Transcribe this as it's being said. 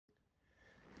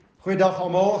Goeiedag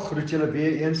almal, groet julle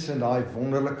weer eens in daai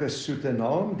wonderlike soete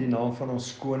naam, die naam van ons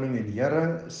koning en Here,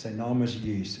 sy naam is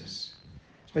Jesus.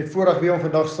 Dit is my voorreg weer om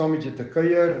vandag saam met julle te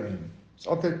kuier en dit is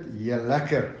altyd heel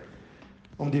lekker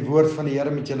om die woord van die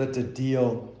Here met julle te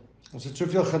deel. Ons het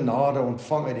soveel genade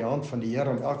ontvang uit die hand van die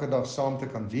Here om elke dag saam te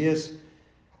kan wees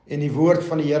en die woord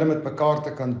van die Here met mekaar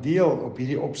te kan deel op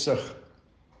hierdie opsig.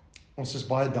 Ons is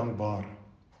baie dankbaar.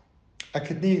 Ek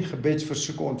het nie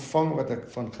gebedsversoeke ontvang wat ek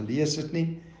van gelees het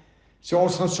nie. So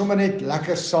ons gaan sommer net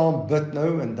lekker saam bid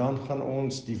nou en dan gaan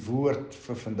ons die woord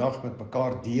vir vandag met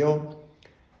mekaar deel.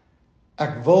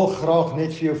 Ek wil graag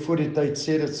net vir jou voor die tyd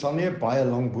sê, dit sal nie 'n baie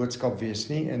lang boodskap wees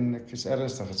nie en ek is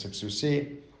ernstig as ek so sê.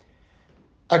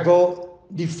 Ek wil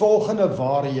die volgende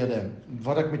waarhede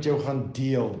wat ek met jou gaan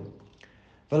deel,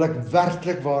 wil ek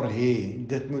werklik waar hê,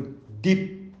 dit moet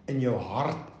diep in jou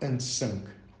hart insink.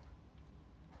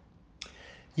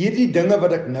 Hierdie dinge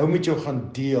wat ek nou met jou gaan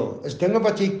deel, is dinge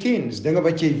wat jy ken, is dinge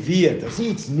wat jy weet, dit is nie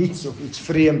iets niets of iets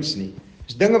vreemds nie,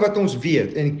 is dinge wat ons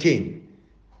weet en ken.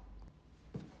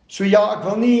 So ja, ek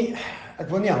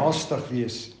wil nie haastig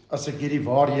wees as ek hierdie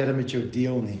waarhede met jou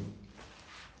deel nie.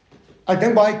 Ek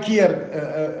dink baie keer,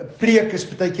 preek is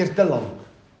baie keer te lank,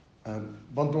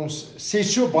 want ons sê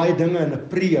so baie dinge in 'n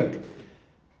preek,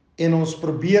 en ons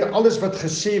probeer alles wat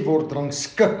gesê word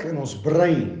rangskik in ons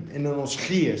brein en in ons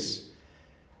gees,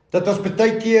 dat ons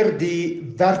baie keer die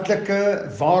werklike,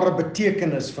 ware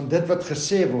betekenis van dit wat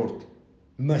gesê word,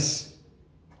 mis.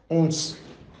 Ons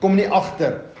kom nie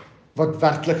agter wat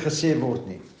werklik gesê word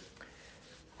nie.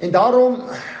 En daarom,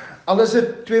 al is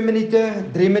dit 2 minute,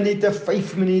 3 minute,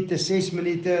 5 minute, 6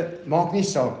 minute, maak nie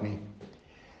saak nie.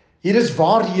 Hier is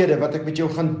waarhede wat ek met jou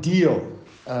gaan deel.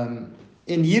 En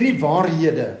hierdie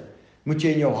waarhede moet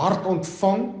jy in jou hart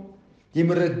ontvang. Jy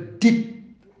moet dit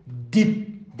diep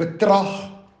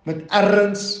betrag, met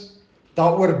erns,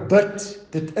 daaroor bid,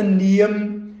 dit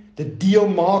inneem, dit deel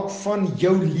maak van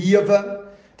jou lewe.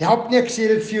 Dit help nie ek sê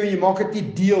dit vir jou, jy maak dit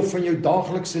nie deel van jou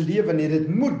daaglikse lewe nie, dit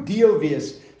moet deel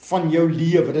wees van jou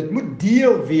lewe, dit moet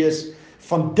deel wees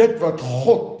van dit wat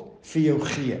God vir jou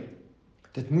gee.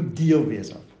 Dit moet deel wees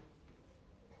daarvan.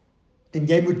 En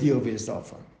jy moet deel wees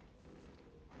daarvan.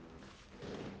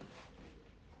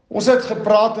 Ons het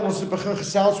gepraat en ons het begin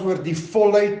gesels oor die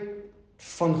volheid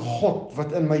van God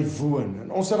wat in my woon. En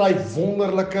ons het daai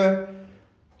wonderlike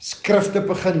skrifte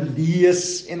begin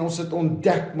lees en ons het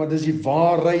ontdek, maar dis die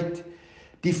waarheid,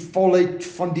 die volheid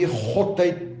van die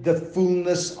Godheid, the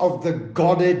fullness of the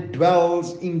Godhead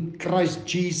dwells in Christ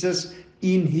Jesus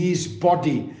in his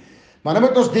body. Maar nou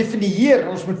moet ons definieer,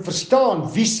 ons moet verstaan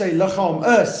wie sy liggaam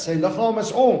is. Sy liggaam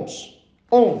is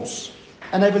ons.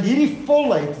 En hy wil hierdie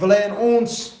volheid, wil hy in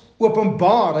ons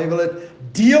openbaar, hy wil dit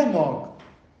deel maak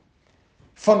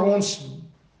van ons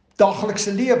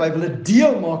daaglikse lewe, hy wil dit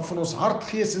deel maak van ons hart,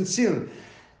 gees en siel.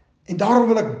 En daarom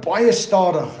wil ek baie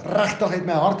stadig, regtig uit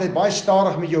my hart uit, baie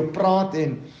stadig met jou praat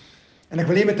en ek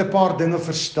wil jy met 'n paar dinge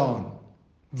verstaan.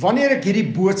 Wanneer ek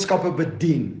hierdie boodskappe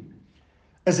bedien,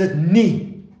 is dit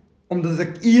nie omdat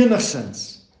ek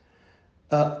enigsins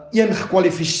een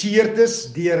gekwalifiseerd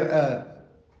is deur 'n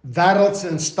wêreldse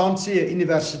instansie, 'n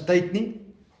universiteit nie.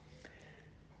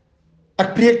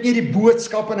 Ek preek nie die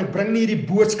boodskappe en ek bring nie die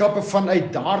boodskappe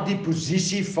vanuit daardie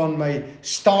posisie van my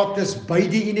status by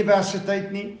die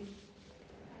universiteit nie.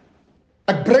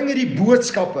 Ek bring hierdie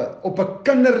boodskappe op 'n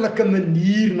kinderlike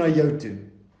manier na jou toe,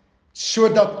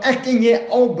 sodat ek en jy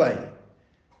albei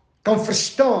kan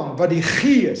verstaan wat die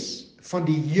Gees van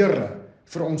die Here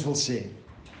vir ons wil sê.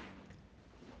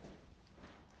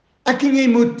 Ek en jy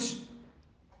moet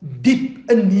diep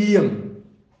inneem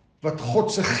wat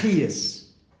God se Gees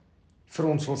vir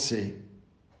ons wil sê.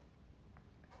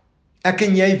 Ek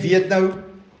en jy weet nou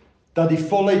dat die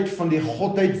volheid van die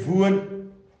Godheid woon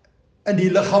in die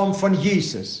liggaam van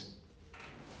Jesus.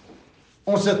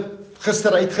 Ons het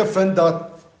gister uitgevind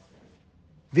dat,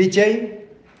 weet jy,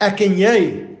 ek en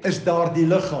jy is daardie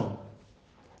liggaam.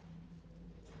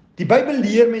 Die Bybel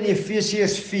leer my in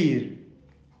Efesiërs 4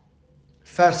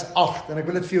 vers 8 en ek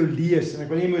wil dit vir jou lees en ek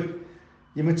wil jy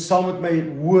moet saam met my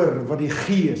hoor wat die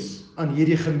Gees aan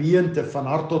hierdie gemeente van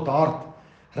Hart tot hart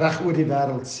reg oor die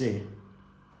wêreld sê.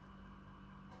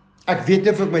 Ek weet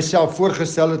nie of ek myself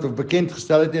voorgestel het of bekend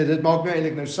gestel het nie, dit maak my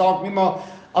eintlik nou saak nie, maar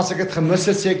as ek dit gemis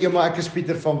het, sê ek jou maar ek is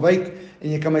Pieter van Wijk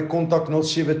en jy kan my kontak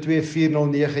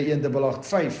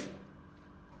 0724091885.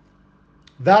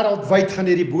 Wêreldwyd gaan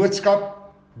hierdie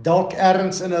boodskap, dalk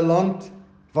ergens in 'n land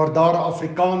waar daar 'n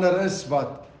Afrikaner is wat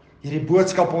hierdie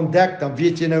boodskap ontdek, dan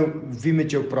weet jy nou wie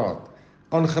met jou praat.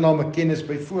 Aangename kennis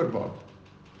by voorbaat.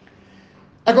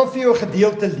 Ek wil vir jou 'n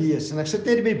gedeelte lees en ek sit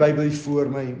net die Bybel hier voor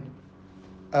my.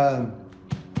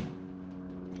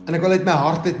 En ek wil uit my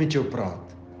hart uit met jou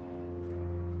praat.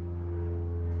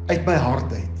 Uit my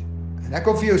hart uit. En ek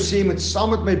wil vir jou sê, met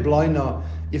saam met my blaai na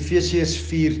Efesiërs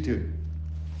 4 toe.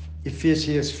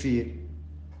 Efesiërs 4.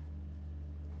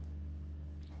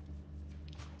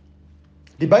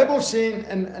 Die Bybel sê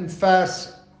in vers,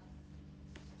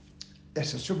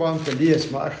 is so baie om te lees,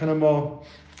 maar ek gaan nou maar,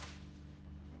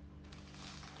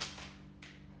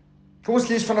 kom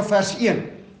ons lees vanaf vers 1,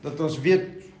 dat ons weet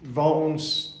waar ons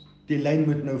die lyn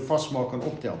moet nou vasmaak en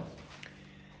optel.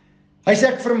 Hy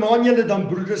sê, ek vermaan julle dan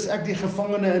broeders, ek die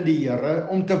gevangene in die Here,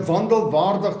 om te wandel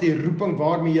waardig die roeping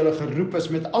waarmee julle geroep is,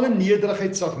 met alle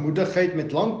nederigheid, sagmoedigheid,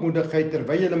 met lankmoedigheid,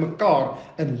 terwyl julle mekaar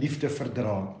in liefde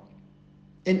verdra.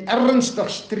 En ernstig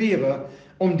strewe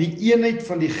om die eenheid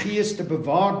van die Gees te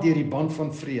bewaar deur die band van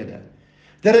vrede.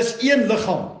 Daar is een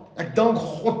liggaam. Ek dank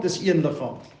God, dis een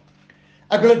liggaam.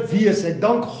 Ek wil dit wees, ek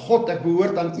dank God, ek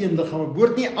behoort aan een liggaam. Ek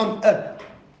behoort nie aan 'n.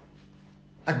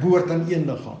 Ek behoort aan een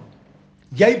liggaam.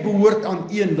 Jy behoort aan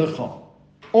een liggaam.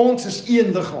 Ons is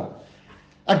een liggaam.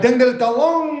 Ek dink dat dit al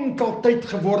lank tyd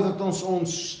geword het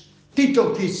ons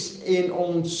titeltjies en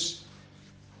ons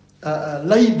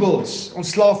labels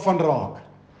ontslaaf van raak.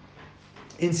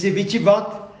 En sê, weet jy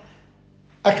wat?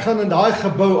 Ek gaan in daai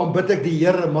gebou aanbid ek die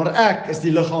Here, maar ek is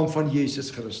die liggaam van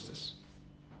Jesus Christus.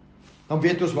 Dan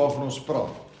weet ons waarvan ons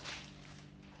praat.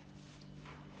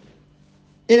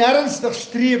 En ernstig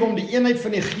streef om die eenheid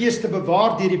van die Gees te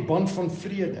bewaar deur die band van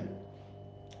vrede.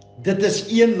 Dit is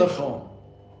een liggaam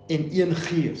en een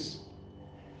Gees.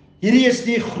 Hierdie is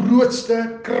die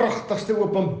grootste, kragtigste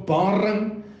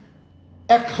openbaring.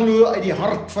 Ek glo uit die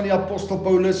hart van die apostel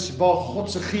Paulus, waar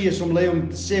God se Gees hom lei om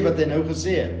te sê wat hy nou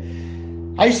gesê het.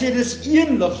 Hy sê dis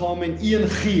een liggaam en een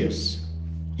Gees.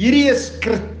 Hierdie is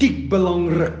kritiek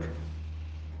belangrik.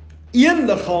 Een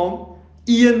liggaam,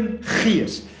 een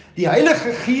Gees. Die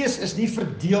Heilige Gees is nie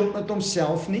verdeeld met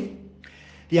homself nie.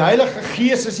 Die Heilige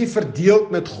Gees is nie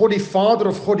verdeeld met God die Vader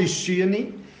of God die Seun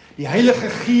nie. Die Heilige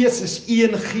Gees is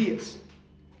een Gees.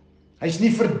 Hy is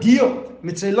nie verdeeld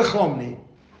met sy liggaam nie.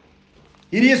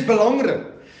 Hierdie is belangrik.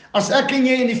 As ek en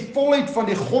jy in die volheid van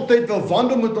die Godheid wil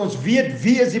wandel, moet ons weet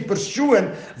wie is die persoon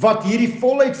wat hierdie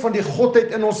volheid van die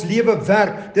Godheid in ons lewe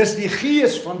werk. Dis die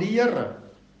Gees van die Here.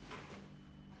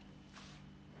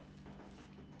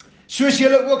 Soos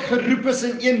julle ook geroep is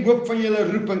in een hoop van julle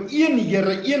roeping, een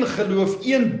Here, een geloof,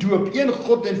 een doop, een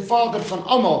God en Vader van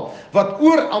almal, wat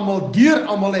oor almal, deur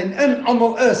almal en in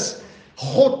almal is.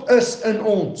 God is in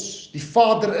ons, die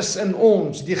Vader is in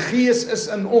ons, die Gees is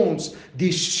in ons,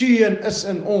 die Seun is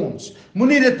in ons.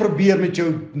 Moenie dit probeer met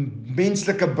jou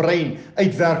menslike brein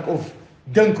uitwerk of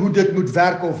dink hoe dit moet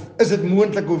werk of is dit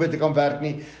moontlik hoe dit kan werk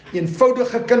nie.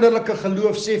 Eenvoudige kinderlike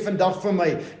geloof sê vandag vir my,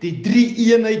 die drie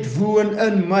eenheid woon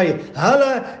in my.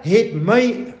 Hulle het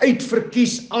my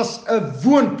uitverkies as 'n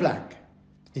woonplek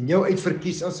en jou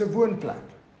uitverkies as 'n woonplek.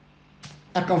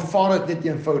 Ek aanvaar dit net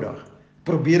eenvoudig.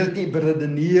 Probeer dit nie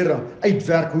beredeneer,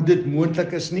 uitwerk hoe dit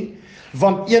moontlik is nie,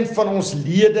 want een van ons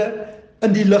lede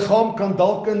in die liggaam kan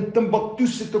dalk in Timbuktu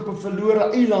sit op 'n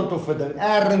verlore eiland of 'n ding,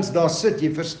 ergens daar sit,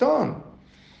 jy verstaan.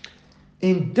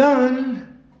 En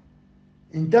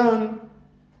dan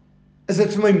is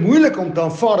dit vir my moeilik om te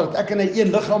aanvaar dat ek en hy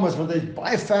een liggaam is, want hy is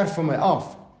baie ver van my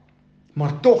af.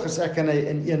 Maar tog is ek en hy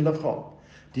in een liggaam,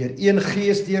 deur een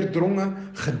Gees deurdronge,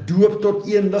 gedoop tot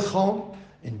een liggaam,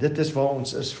 en dit is waar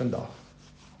ons is vandag.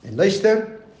 En luister,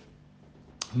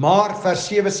 maar vers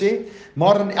 7 sê,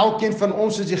 maar aan elkeen van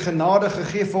ons is die genade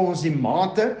gegee volgens die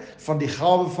mate van die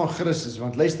gawe van Christus.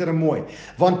 Want luister mooi,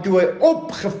 want toe hy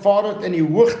opgevaar het in die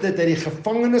hoogte, het hy die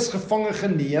gevangenes gevange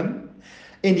geneem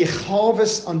en die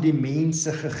gawes aan die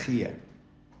mense gegee.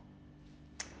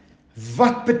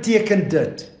 Wat beteken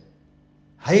dit?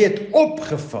 Hy het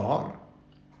opgevaar.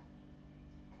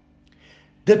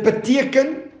 Dit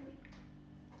beteken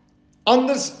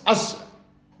anders as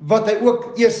wat hy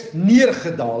ook eers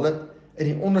neergedaal het in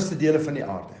die onderste dele van die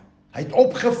aarde. Hy het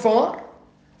opgevaar,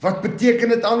 wat beteken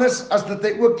dit anders as dat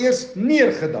hy ook eers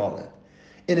neergedaal het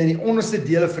en in die onderste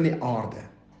dele van die aarde.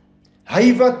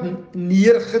 Hy wat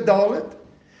neergedaal het,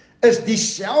 is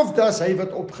dieselfde as hy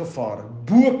wat opgevaar het,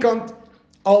 bokant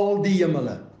al die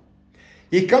hemele.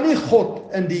 Jy kan nie God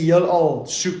in die heelal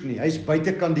soek nie, hy is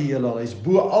buitekant die heelal, hy is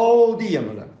bo al die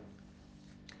hemele.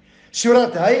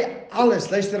 Sodat hy alles,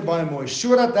 luister baie mooi,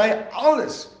 sodat hy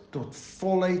alles tot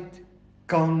volheid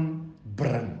kan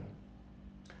bring.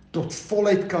 Tot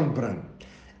volheid kan bring.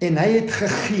 En hy het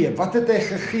gegee, wat het hy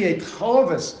gegee? Hy het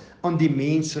gawes aan die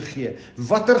mense gegee.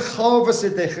 Watter gawes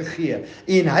het hy gegee?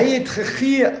 En hy het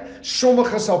gegee,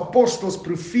 sommiges apostels,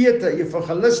 profete,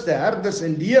 evangeliste, herders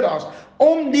en leraars,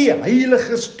 om die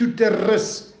heiliges toe te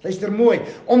rus luister mooi,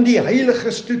 om die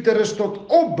heiliges toe te rus tot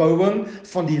opbouing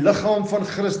van die liggaam van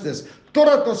Christus,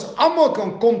 totdat ons almal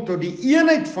kan kom tot die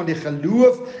eenheid van die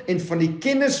geloof en van die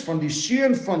kennis van die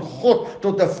Seun van God,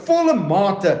 tot 'n volle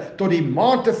mate, tot die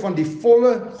mate van die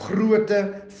volle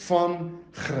grootte van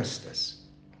Christus.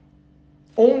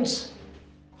 Ons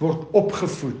word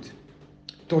opgevoed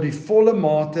tot die volle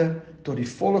mate, tot die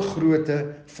volle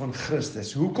grootte van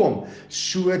Christus. Hoekom?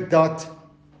 Sodat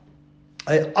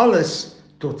hy alles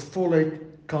tot volheid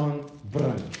kan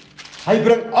bring. Hy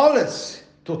bring alles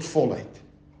tot volheid.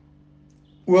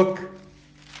 Ook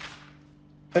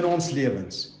in ons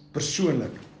lewens,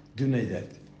 persoonlik, doen hy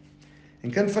dit.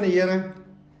 En kind van die Here,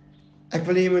 ek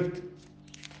wil hê jy moet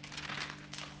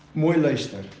mooi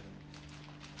luister.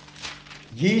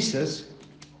 Jesus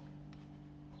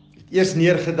het eers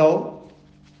neergedaal,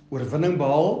 oorwinning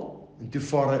behaal, en toe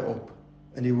vaar hy op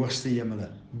in die hoogste hemele,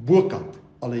 bokant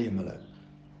alle hemele.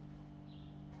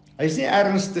 Hy is nie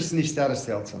ergens tussen die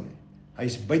sterrestelsel nie. Hy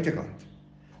is buitekant.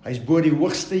 Hy is bo die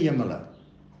hoogste hemele.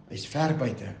 Hy is ver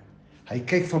buite. Hy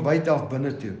kyk van buite af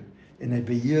binne toe en hy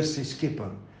beheer sy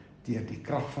skepping deur die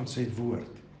krag van sy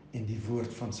woord en die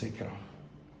woord van sy krag.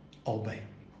 Albei.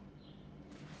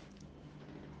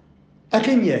 Ek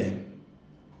en jy,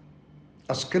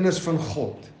 as kinders van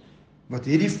God, wat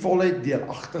hierdie volheid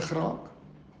deelagtig raak,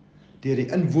 deur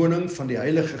die inwoning van die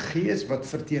Heilige Gees, wat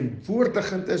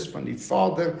verteenwoordigend is van die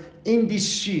Vader en die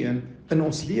Seun in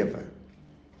ons lewe.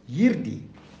 Hierdie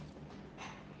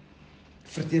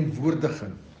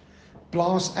verteenwoordiging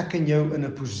plaas ek en jou in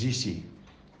 'n posisie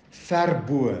ver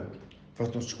bo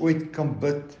wat ons ooit kan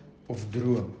bid of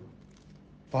droom.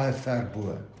 Baie ver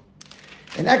bo.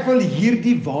 En ek wil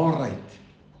hierdie waarheid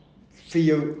vir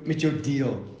jou met jou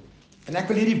deel. En ek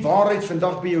wil hierdie waarheid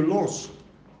vandag by jou los.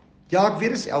 Ja, ek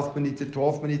weet is 11 minute,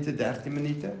 12 minute, 13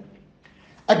 minute.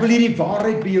 Ek wil hierdie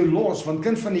waarheid by jou los, want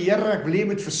kind van die Here, ek wil jy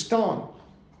moet verstaan.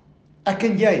 Ek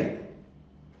en jy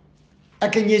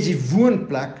is die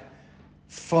woonplek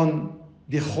van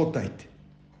die Godheid.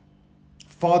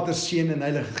 Vader, Seun en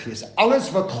Heilige Gees.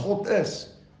 Alles wat God is,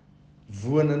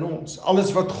 woon in ons.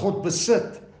 Alles wat God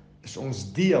besit, is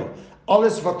ons deel.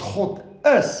 Alles wat God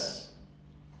is,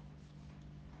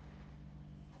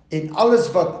 en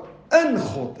alles wat in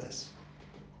God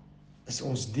is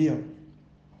ons deel.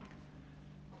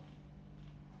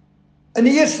 In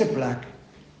die eerste plek,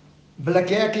 wil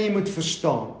ek en jy moet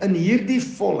verstaan, in hierdie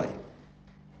volheid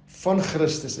van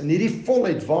Christus, in hierdie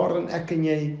volheid waarin ek en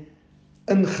jy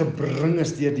ingebring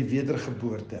is deur die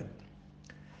wedergeboorte,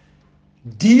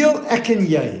 deel ek en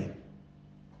jy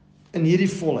in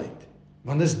hierdie volheid,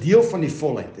 want dis deel van die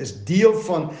volheid, is deel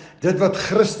van dit wat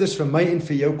Christus vir my en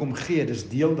vir jou kom gee, dis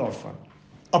deel daarvan,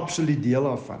 absoluut deel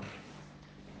daarvan.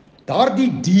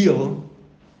 Daardie deel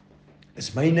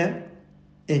is myne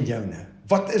en joune.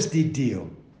 Wat is die deel?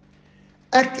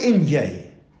 Ek en jy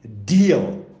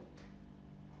deel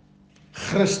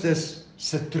Christus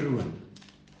se troon.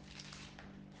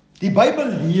 Die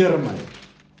Bybel leer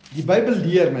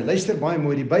my, luister baie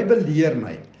mooi, die Bybel leer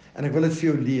my, en ek wil dit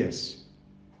vir jou lees.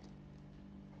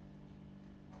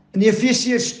 In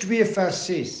Efesiërs 2 vers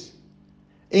 6,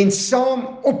 en saam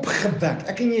opgewek,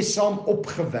 ek en jy saam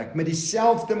opgewek, met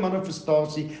dieselfde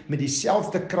manifestasie, met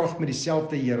dieselfde krag, met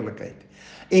dieselfde heerlikheid,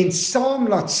 en saam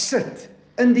laat sit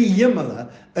in die hemele,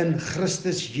 in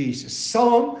Christus Jesus,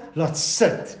 saam laat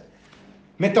sit,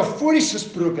 metafories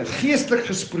gesproke, geestelik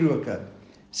gesproke,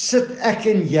 sit ek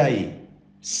en jy,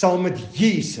 saam met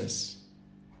Jesus,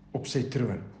 op sy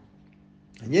troon.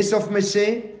 En jy sal vir my sê,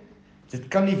 dit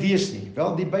kan nie wees nie.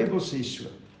 Wel, die Bybel sê so.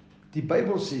 Die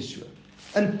Bybel sê so.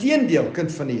 Inteendeel,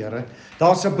 kind van die Here,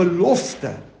 daar's 'n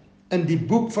belofte in die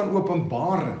boek van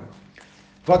Openbaring,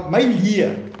 wat my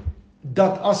leer,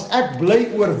 dat as ek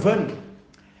bly oorwin,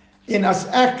 en as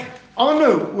ek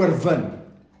aanhou oorwin,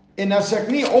 en as ek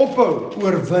nie ophou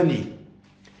oorwin nie,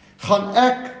 gaan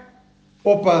ek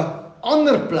op 'n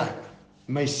ander plek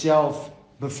myself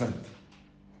bevind.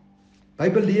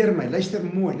 Bybel leer my, luister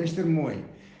mooi.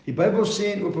 Die Bybel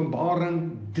sê in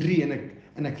Openbaring 3,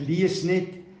 en ek lees net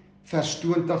vers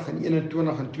 20 en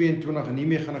 21 en 22, en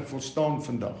hiermee gaan ek volstaan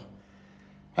vandag.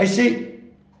 Hy sê,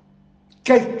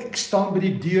 kyk, ek staan by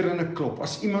die deur en ek klop.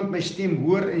 As iemand my stem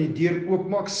hoor en die deur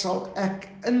oopmaak, sal ek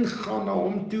ingaan na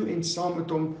hom toe en saam met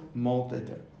hom maaltyd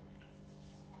hê.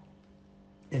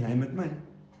 En hy met my.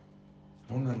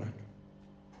 Wonderlik.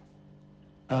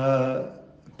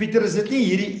 Pieter, is dit nie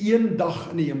hierdie een dag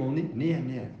in die hemel nie?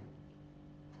 Nee.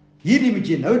 Hierdie moet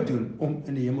jy nou doen om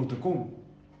in die hemel te kom.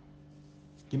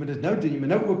 Jy moet dit nou doen, jy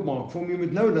moet nou oopmaak, vir hom, jy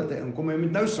moet nou dat hy inkom, hy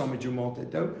moet nou saam met jou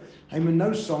maaltyd hou, hy moet nou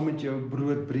saam met jou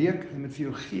brood breek, hy moet vir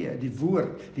jou gee,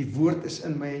 die woord is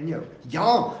in my en jou. Ja,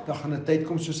 dan gaan 'n tyd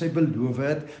kom soos hy beloof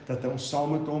het, dat ons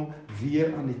saam met hom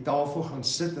weer aan die tafel gaan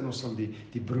sit, en ons sal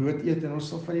die brood eet, en ons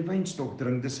sal van die wynstok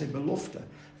drink, dis sy belofte.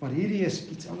 Maar hierdie is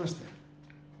iets anders.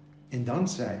 En dan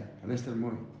sê hy, luister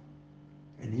mooi,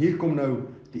 en hier kom nou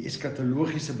die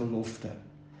eskatologiese belofte.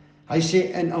 Hy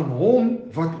sê, en aan hom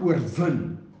wat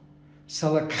oorwin,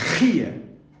 sal ek gee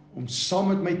om saam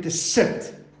met my te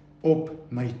sit op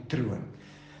my troon.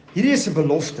 Hierdie is 'n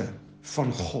belofte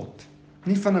van God,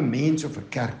 nie van 'n mens of 'n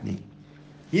kerk nie.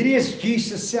 Hierdie is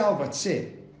Jesus self wat sê,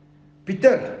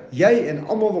 Pieter, jy en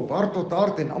almal op Hart tot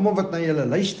hart en almal wat na julle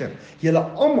luister, julle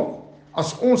almal,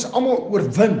 as ons almal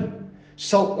oorwin,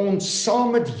 sal ons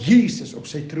saam met Jesus op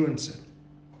sy troon sit.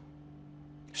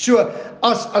 So,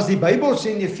 as die Bybel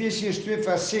sê in Efesiërs 2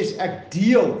 vers 6, ek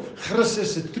deel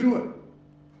Christus se troon,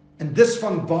 en dis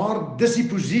die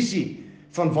posisie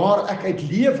van waar ek uit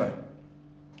lewe,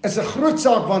 is 'n groot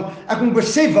saak, want ek moet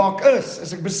besef waar ek is.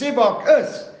 As ek besef waar ek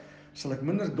is, sal ek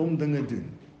minder dom dinge doen,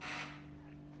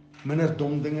 minder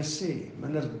dom dinge sê,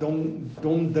 minder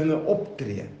dom dinge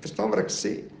optree. Verstaan wat ek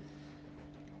sê?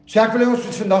 So ek wil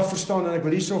ons vandag verstaan, en ek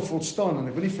wil hierso volstaan, en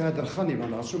ek wil nie verder gaan nie,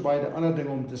 want daar is so baie ander dinge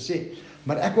om te sê,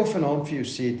 maar ek wil vanaand vir jou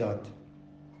sê dat,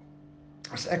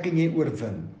 as ek en jy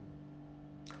oorwin,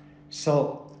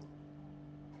 sal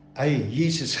hy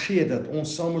Jesus gee dat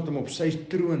ons saam met hom op sy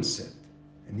troon sit,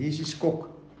 en Jesus kok,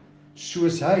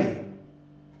 soos hy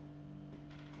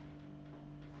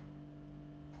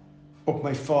op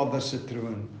my Vader se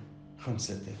troon gaan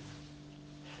sit het.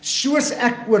 Soos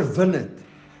ek oorwin het,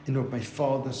 en op my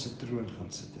Vader se troon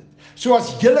gaan sit het. So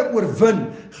as julle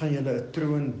oorwin, gaan julle 'n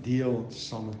troon deel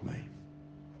saam met my.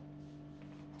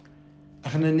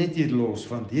 Ek gaan net hier los,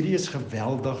 want hierdie is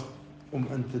geweldig om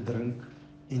in te drink,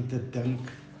 en te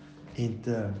dink, en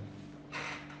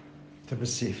te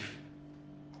besef.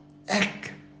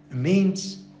 Ek, 'n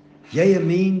mens, jy 'n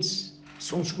mens,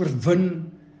 as ons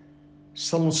oorwin,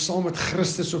 sal ons saam met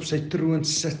Christus op sy troon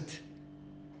sit,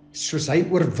 soos hy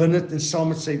oorwin het en saam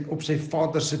met op sy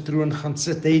Vader se troon gaan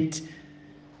sit het.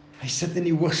 Hy sit in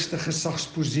die hoogste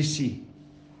gesagsposisie.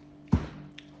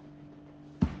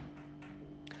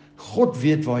 God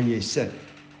weet waar jy sit.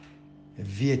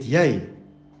 Weet jy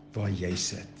waar jy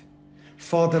sit?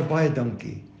 Vader, baie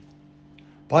dankie.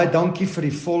 Baie dankie vir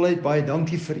die volheid, baie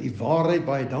dankie vir u waarheid,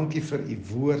 baie dankie vir u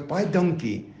woord, baie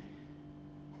dankie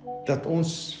dat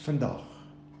ons vandag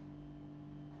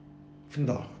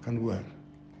kan hoor.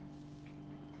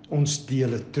 Ons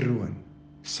deel 'n troon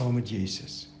saam met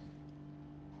Jesus.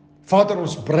 Vader,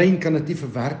 ons brein kan dit nie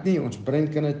verwerk nie, ons brein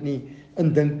kan dit nie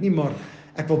indink nie, maar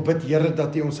ek wil bid, Here,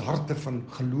 dat U ons harte van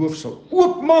geloof sal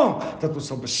oopmaak, dat ons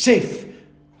sal besef,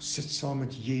 ons sit saam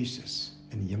met Jesus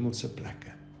in hemelse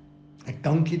plekke. Ek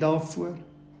dank U daarvoor,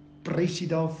 prys U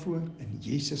daarvoor, in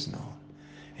Jesus naam.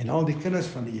 En al die kinders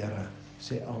van die Here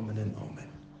sê amen en amen.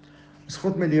 As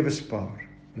God my lewe spaar,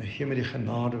 en hy gee my die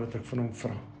genade wat ek van hom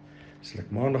vra, sal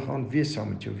ek maandag aan weer saam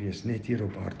met jou wees, net hier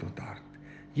op Hart tot hart.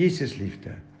 Jesus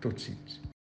liefde, totsiens.